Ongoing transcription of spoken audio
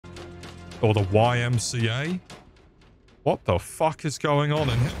Or the YMCA? What the fuck is going on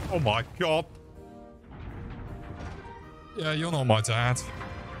in here? Oh my god. Yeah, you're not my dad.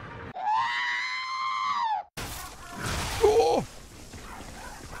 Oh!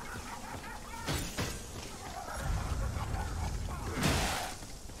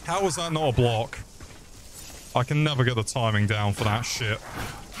 How was that not a block? I can never get the timing down for that shit.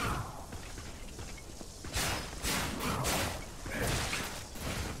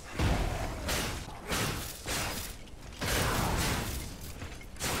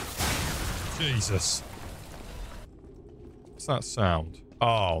 Jesus. What's that sound?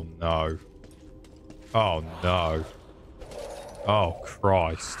 Oh no. Oh no. Oh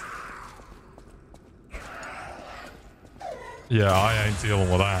Christ. Yeah, I ain't dealing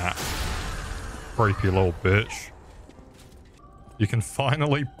with that. Creepy little bitch. You can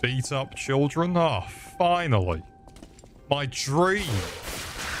finally beat up children? Oh, finally. My dream.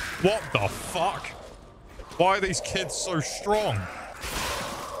 What the fuck? Why are these kids so strong?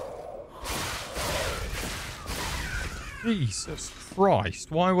 Jesus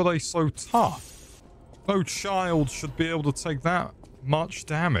Christ, why were they so tough? No child should be able to take that much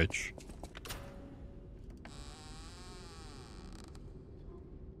damage.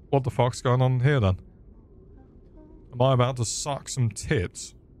 What the fuck's going on here then? Am I about to suck some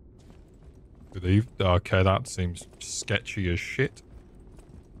tits? Good evening. Okay, that seems sketchy as shit.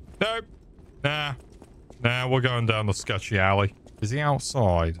 Nope. Nah. Nah, we're going down the sketchy alley. Is he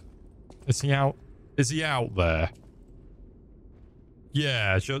outside? Is he out? Is he out there?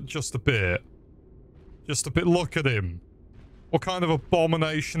 Yeah, just a bit. Just a bit. Look at him. What kind of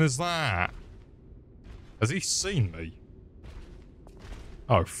abomination is that? Has he seen me?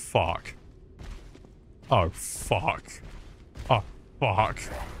 Oh, fuck. Oh, fuck. Oh, fuck.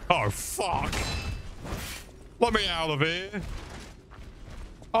 Oh, fuck. Let me out of here.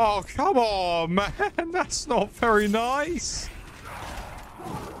 Oh, come on, man. That's not very nice.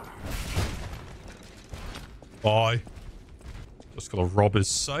 Bye. Just gotta rob his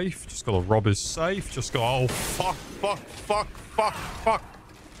safe. Just gotta rob his safe. Just go, oh, fuck, fuck, fuck, fuck, fuck.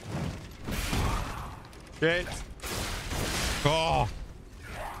 Shit. Oh.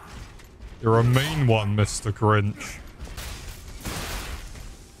 You're a mean one, Mr. Grinch.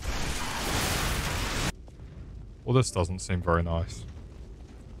 Well, this doesn't seem very nice.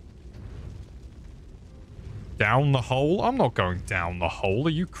 Down the hole? I'm not going down the hole.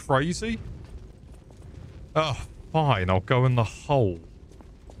 Are you crazy? Oh, fine. I'll go in the hole.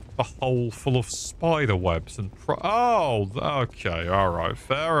 A hole full of spider webs and oh, okay. All right.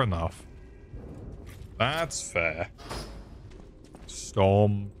 Fair enough. That's fair.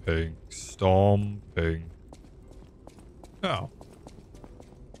 Stomping. Stomping. Oh.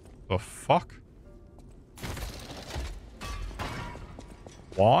 The fuck?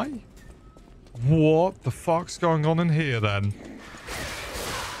 Why? What the fuck's going on in here then?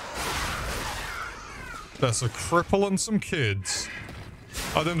 There's a cripple and some kids.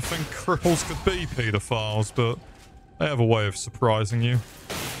 I didn't think cripples could be pedophiles, but they have a way of surprising you.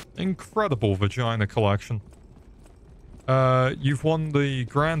 Incredible vagina collection. You've won the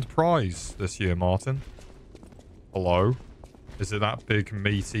grand prize this year, Martin. Hello? Is it that big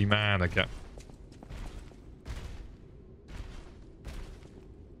meaty man again?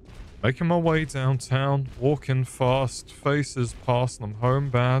 Making my way downtown, walking fast, faces past, I'm home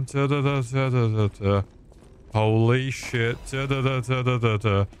bound. Da, da, da, da, da, da, da. Holy shit. Da, da, da, da, da, da,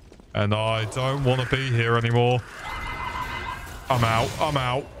 da. And I don't want to be here anymore. I'm out. I'm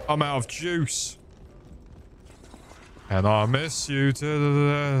out. I'm out of juice. And I miss you. Da, da,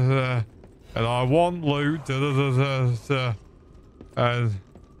 da, da. And I want loot. Da, da, da, da, da. And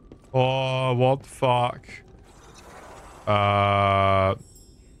oh, what the fuck?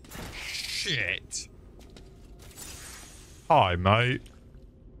 Shit. Hi, mate.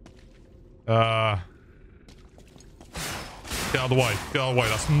 Get out of the way. Get out of the way.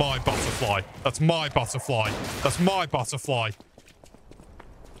 That's my butterfly. That's my butterfly. That's my butterfly.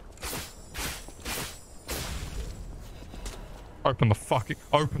 Open the fucking...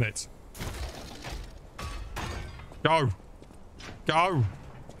 Open it. Go. Go.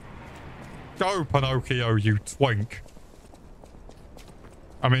 Go, Pinocchio, you twink.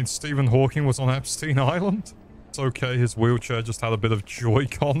 I mean, Stephen Hawking was on Epstein Island. It's okay, his wheelchair just had a bit of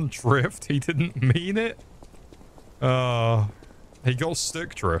Joy-Con drift. He didn't mean it. He got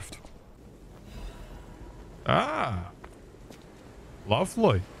stick drift. Ah.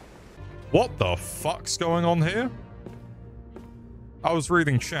 Lovely. What the fuck's going on here? I was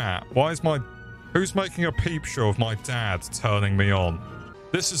reading chat. Why is my... Who's making a peep show of my dad turning me on?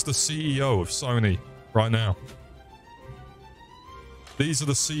 This is the CEO of Sony right now. These are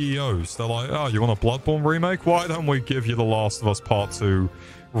the CEOs. They're like, oh, you want a Bloodborne remake? Why don't we give you The Last of Us Part 2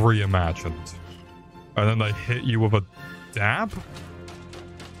 reimagined? And then they hit you with a dab?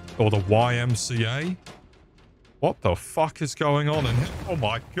 Or the YMCA? What the fuck is going on in here? Oh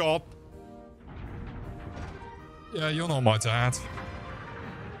my god. Yeah, you're not my dad.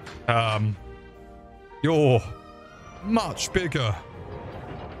 You're much bigger.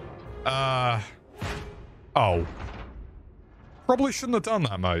 Oh. Probably shouldn't have done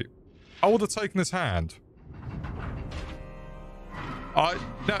that, mate. I would have taken his hand.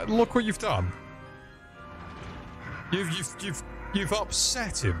 Now, look what you've done. You've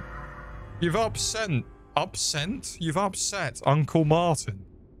upset him. You've upset Uncle Martin.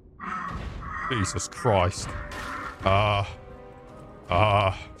 Jesus Christ. How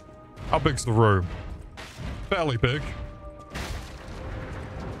big's the room? Fairly big.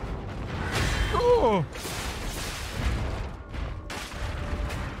 Oh.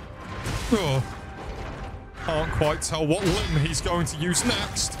 Oh. Can't quite tell what limb he's going to use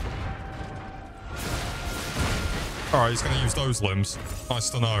next. Alright, he's going to use those limbs. Nice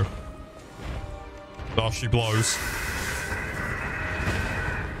to know. Oh, she blows.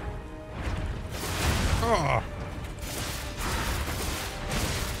 Oh.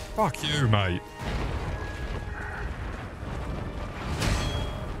 Fuck you, mate.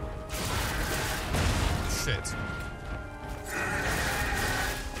 Shit.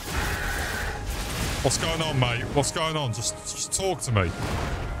 What's going on, mate? What's going on? Just talk to me.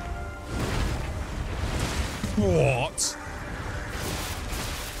 What?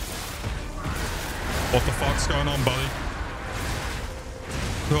 What the fuck's going on, buddy?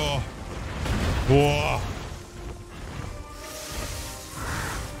 Oh. Whoa.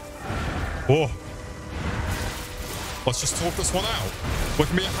 Oh. Let's just talk this one out. We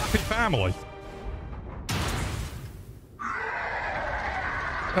can be a happy family.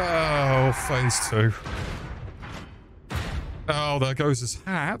 Oh, phase 2. Oh, there goes his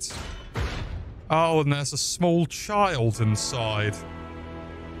hat. Oh, and there's a small child inside.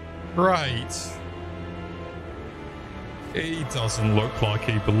 Great. He doesn't look like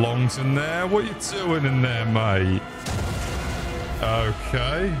he belongs in there. What are you doing in there, mate?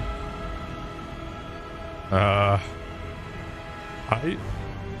 Okay. Hey.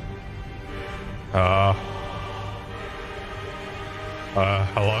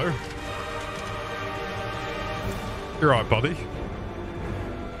 Hello? You're right, buddy.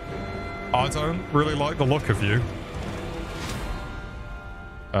 I don't really like the look of you.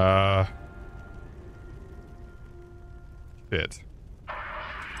 Shit.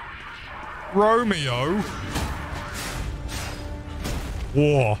 Romeo?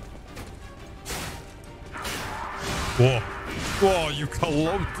 Whoa. Whoa. Whoa, you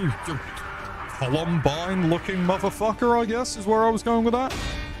Columbine-looking motherfucker, I guess, is where I was going with that.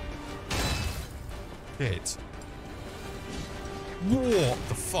 Shit. What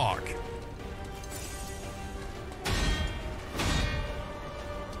the fuck?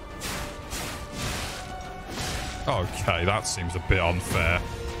 Okay, that seems a bit unfair.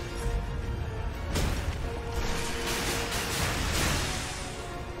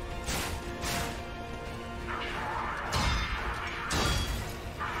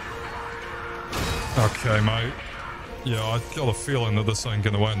 Okay, mate. Yeah, I've got a feeling that this ain't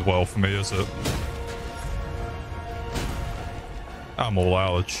gonna end well for me, is it? I'm all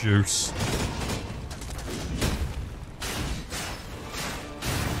out of juice.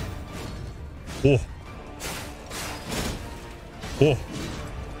 Oh. Oh.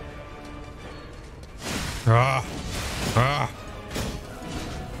 Ah. Ah.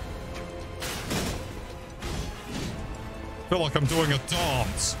 I feel like I'm doing a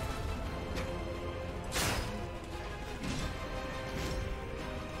dance.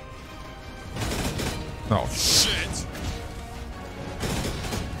 Oh, shit.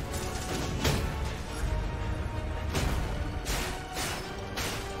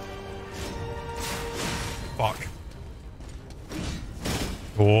 Fuck.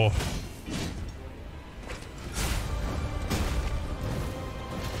 Oh.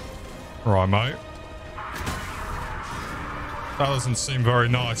 Right, mate. That doesn't seem very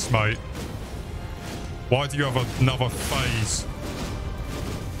nice, mate. Why do you have another phase?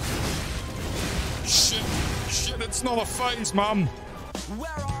 Shit. Shit, it's not a phase, Mum.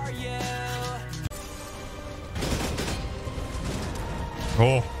 Where are you?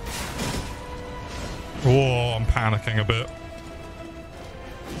 Oh. Oh, I'm panicking a bit.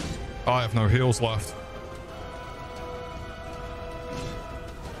 I have no heals left.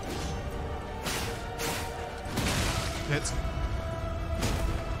 Shit.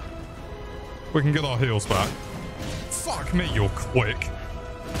 We can get our heals back. fuck me, you're quick.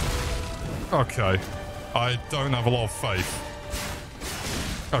 Okay. I don't have a lot of faith.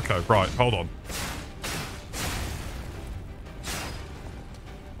 Okay, right, hold on.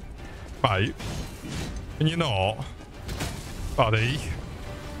 Mate. Can you not? Buddy.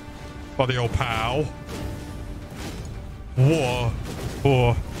 Buddy old pal. Whoa.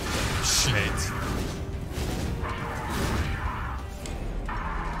 Whoa. Shit.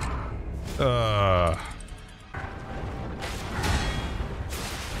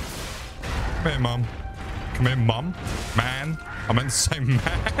 Come here, Mum. Come here, Mum. Man. I meant to say man.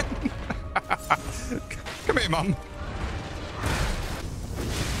 Come here, Mum.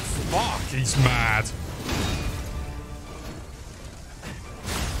 Fuck, he's mad.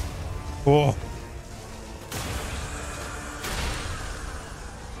 Oh.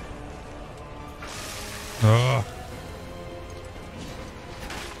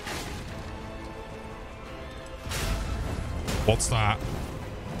 What's that?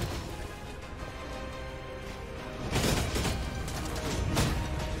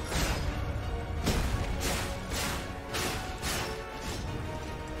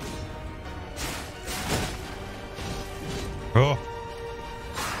 Oh.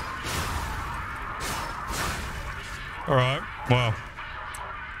 All right. Well.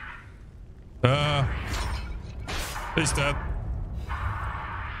 He's dead.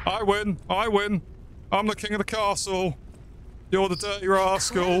 I win. I win. I'm the king of the castle. You're the dirty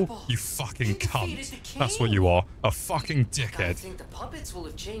rascal. Incredible. You fucking cunt. That's what you are. A fucking I dickhead. think the puppets will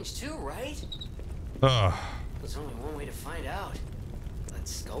have changed too, right? There's only one way to find out.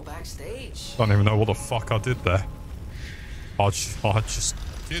 Let's go backstage. Don't even know what the fuck I did there. I just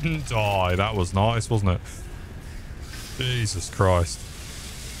didn't die. That was nice, wasn't it? Jesus Christ.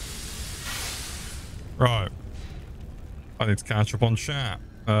 Right. I need to catch up on chat.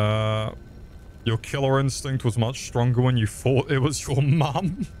 Your killer instinct was much stronger when you thought it was your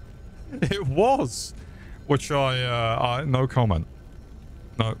mum. It was. Which I no comment.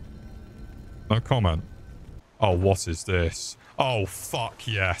 No comment. Oh, what is this? Oh, fuck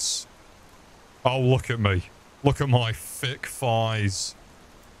yes. Oh, look at me. Look at my thick thighs.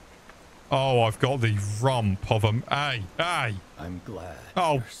 Oh, I've got the rump of them. Hey, hey. I'm glad.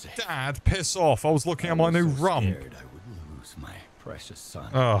 Oh, Dad, piss off. I was looking at my new rump. I would lose my precious son.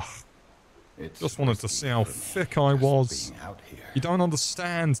 Ugh. Just wanted to see how thick I was. You don't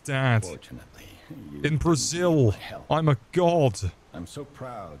understand, Dad. In Brazil, I'm a god. I'm so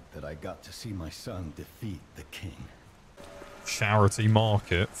proud that I got to see my son defeat the king. Charity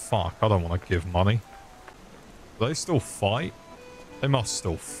market? Fuck, I don't want to give money. Do they still fight? They must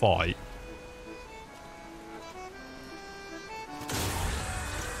still fight.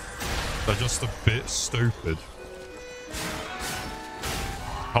 They're just a bit stupid.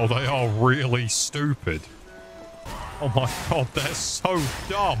 Oh, they are really stupid. Oh my god, they're so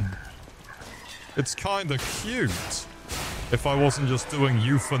dumb. It's kind of cute. If I wasn't just doing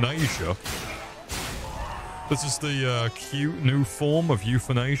euthanasia. This is the cute new form of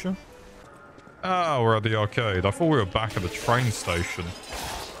euthanasia. Oh, we're at the arcade. I thought we were back at the train station.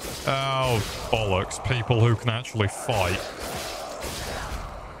 Oh, bollocks. People who can actually fight.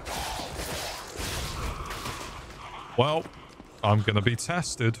 Well, I'm going to be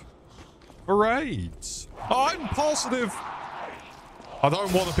tested for AIDS. I'm positive. I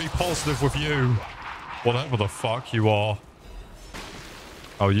don't want to be positive with you. Whatever the fuck you are.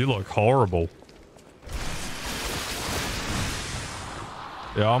 Oh, you look horrible.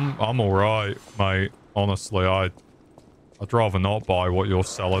 Yeah, I'm all right, mate. Honestly, I'd rather not buy what you're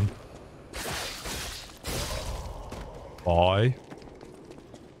selling. Buy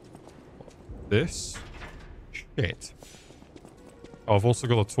this shit. Oh, I've also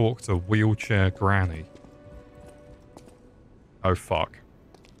got to talk to wheelchair Granny. Oh fuck.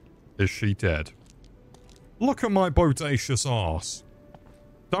 Is she dead? Look at my bodacious arse.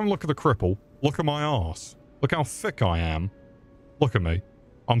 Don't look at the cripple. Look at my arse. Look how thick I am. Look at me.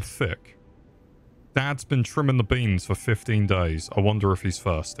 I'm thick. Dad's been trimming the beans for 15 days. I wonder if he's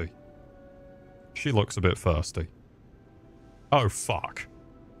thirsty. She looks a bit thirsty. Oh, fuck.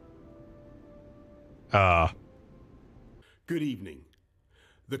 Good evening.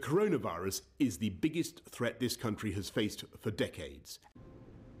 The coronavirus is the biggest threat this country has faced for decades.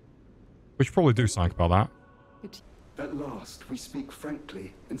 We should probably do something about that. At last, we speak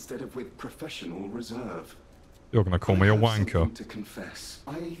frankly instead of with professional reserve. You're going to call me a I have wanker. something to confess.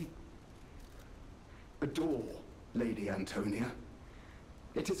 I adore Lady Antonia.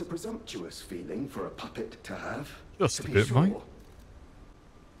 It is a presumptuous feeling for a puppet to have. Just to a be bit, sure. mate.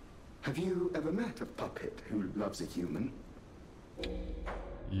 Have you ever met a puppet who loves a human?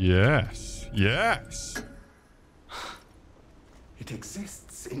 Yes. Yes. It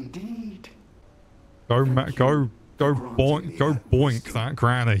exists indeed. Go boink that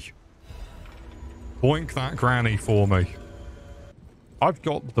granny. Boink that granny for me. I've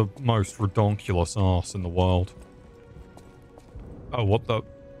got the most redonkulous ass in the world. Oh, what the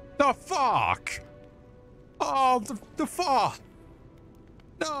fuck? Oh, the fuck?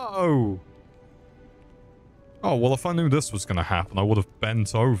 No. Oh, well, if I knew this was going to happen, I would have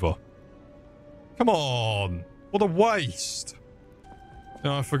bent over. Come on. What a waste.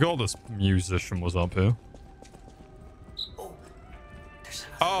 Yeah, I forgot this musician was up here. Oh, there's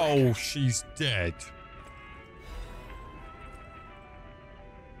another Oh, record. she's dead.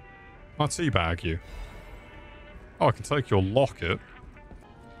 I'll teabag you. Oh, I can take your locket.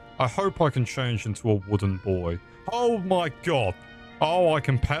 I hope I can change into a wooden boy. Oh my god. Oh, I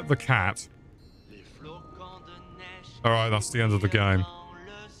can pet the cat. Alright, that's the end of the game.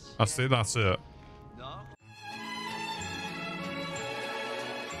 That's it.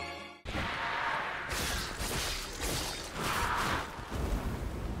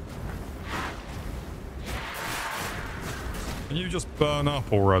 Can you just burn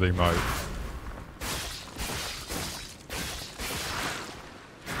up already, mate?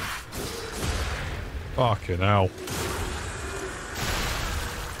 Fucking hell.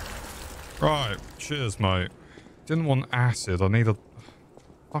 Right, cheers, mate. Didn't want acid, I needed...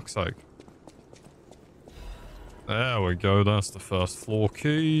 Fuck's sake. There we go, that's the first floor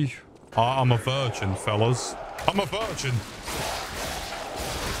key. I'm a virgin, fellas. I'm a virgin!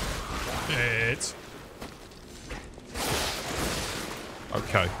 Shit.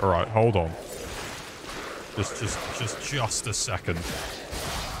 Okay, alright, hold on. Just a second.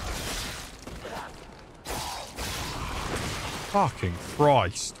 Fucking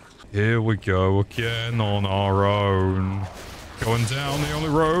Christ. Here we go again on our own. Going down the only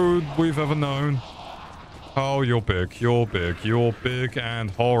road we've ever known. Oh, you're big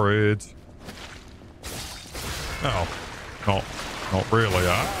and horrid. Oh, not really.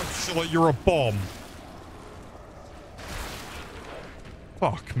 Actually, you're a bomb.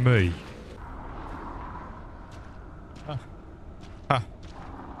 Fuck me.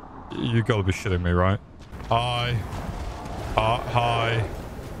 You gotta be shitting me, right? Hi. Hi.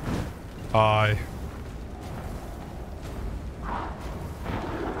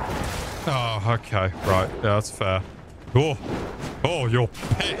 Oh, okay. Right. Yeah, that's fair. Oh. Oh, you're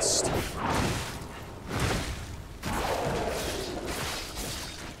pissed.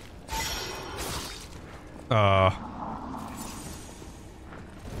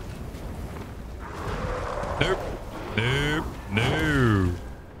 Nope. Nope. No.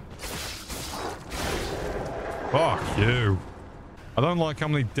 Fuck you. I don't like how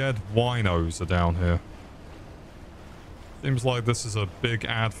many dead winos are down here. Seems like this is a big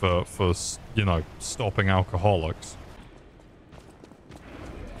advert for, you know, stopping alcoholics.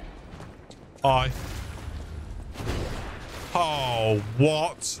 Hi. Oh,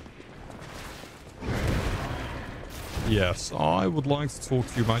 what? Yes, I would like to talk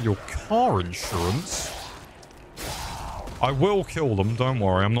to you about your car insurance. I will kill them, don't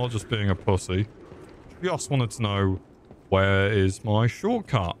worry. I'm not just being a pussy. Just wanted to know, where is my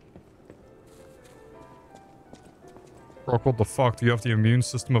shortcut? Brock, what the fuck? Do you have the immune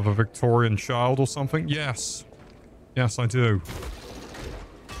system of a Victorian child or something? Yes. Yes, I do.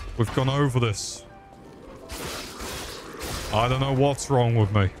 We've gone over this. I don't know what's wrong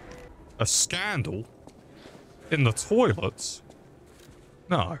with me. A scandal? In the toilets?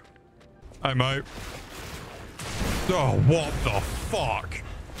 No. Hey, mate. Oh, what the fuck?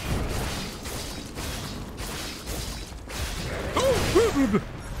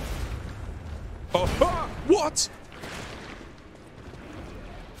 Oh, what?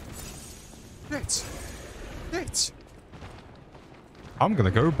 Shit. I'm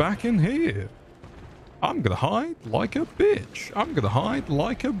gonna go back in here. I'm gonna hide like a bitch.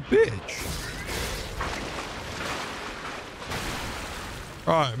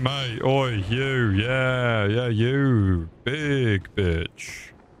 Right, mate. Oi, you. Yeah, you. Big bitch.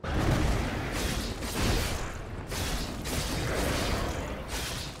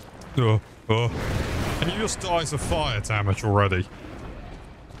 Can you just die as a fire damage already?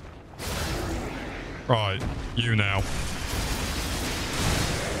 Right, you now.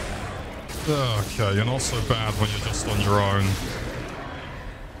 Okay, you're not so bad when you're just on your own.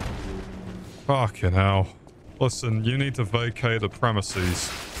 Fucking hell. Listen, you need to vacate the premises.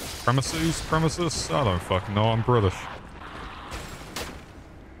 Premises? I don't fucking know, I'm British.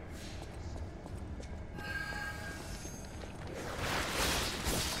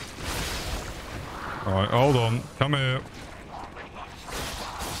 Alright, hold on. Come here.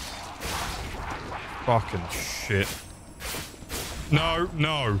 Fucking shit. No,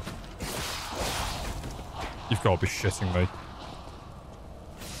 no. You've got to be shitting me.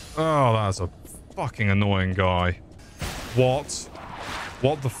 Oh, that's a fucking annoying guy. What?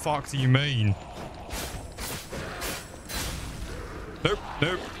 What the fuck do you mean? Nope,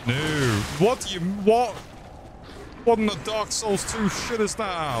 nope, no. What do you... What? What in the Dark Souls 2 shit is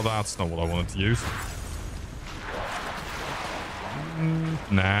that? Oh, that's not what I wanted to use.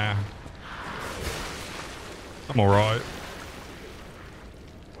 Nah. I'm alright.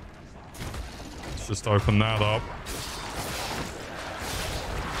 Let's just open that up.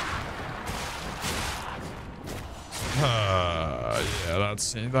 Yeah, that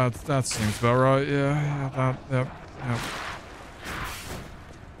seems about right. Yeah, yep.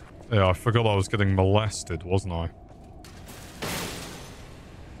 Yeah, I forgot I was getting molested, wasn't I?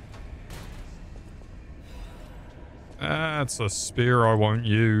 That's a spear I won't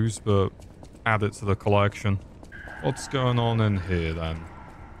use, but add it to the collection. What's going on in here, then?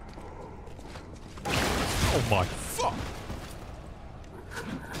 Oh my fuck!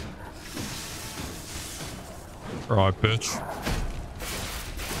 Right, bitch.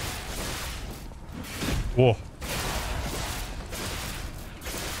 Whoa.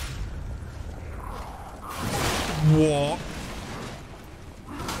 What?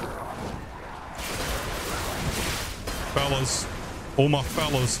 Fellas. All my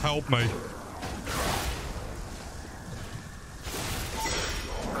fellas, help me.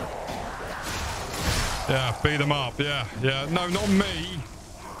 Yeah, beat him up. Yeah. No, not me.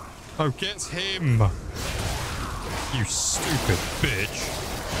 Oh, get him. You stupid bitch.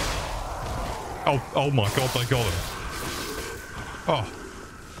 Oh my god, they got him. Oh,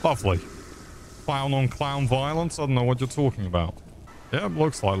 lovely. Clown on clown violence? I don't know what you're talking about. Yeah, it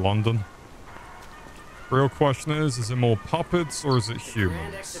looks like London. Real question is it more puppets or is it humans? The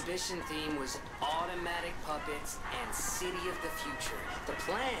grand exhibition theme was automatic puppets and city of the future. The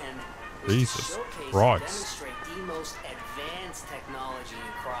plan was Jesus to showcase Christ. and demonstrate the most advanced technology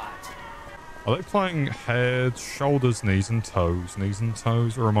in crime. Are they playing heads, shoulders, knees and toes? Knees and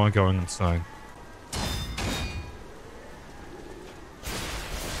toes, or am I going insane?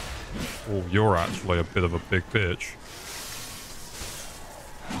 Oh, you're actually a bit of a big bitch.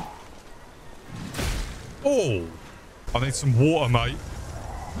 Oh! I need some water, mate.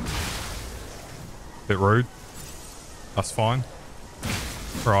 Bit rude. That's fine.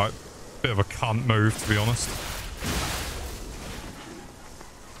 Right. Bit of a cunt move, to be honest.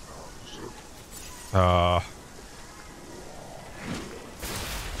 Oh.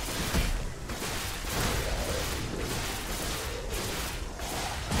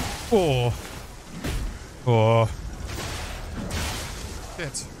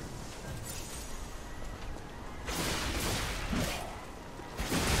 Shit.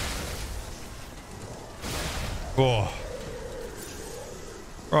 Oh.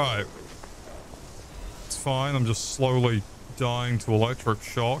 Right. It's fine. I'm just slowly dying to electric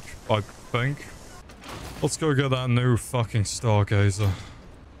shock, I think. Let's go get that new fucking Stargazer.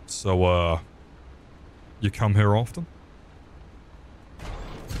 So, you come here often?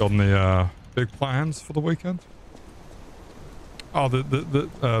 Got any, big plans for the weekend? Oh,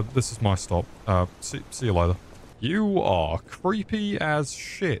 this is my stop. See you later. You are creepy as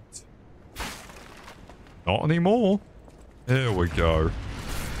shit. Not anymore. Here we go.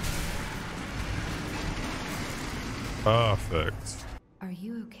 Perfect. Are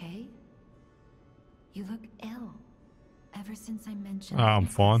you okay? You look ill. Ever since I mentioned... I'm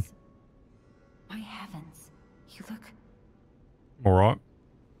fine. My heavens. You look... Alright.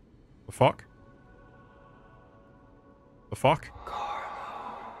 The fuck? The fuck?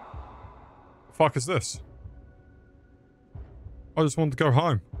 The fuck is this? I just wanted to go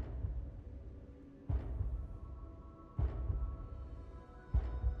home.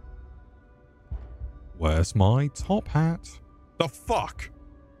 Where's my top hat? The fuck?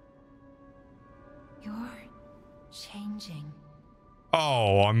 You're changing.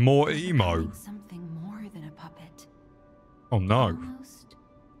 Oh, I'm more emo. Becoming something more than a puppet. Oh no. Almost.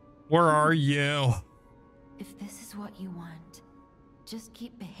 Where are you? If this is what you want, just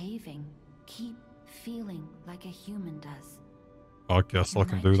keep behaving. Keep feeling like a human does. I guess You I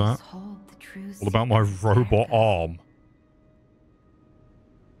can might do that. just hold the true What about my secret robot there. arm?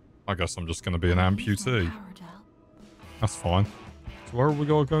 I guess I'm just going to be an Use my amputee. power, Del. That's fine. So where are we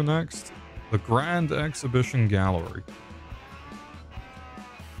going to go next? The Grand Exhibition Gallery.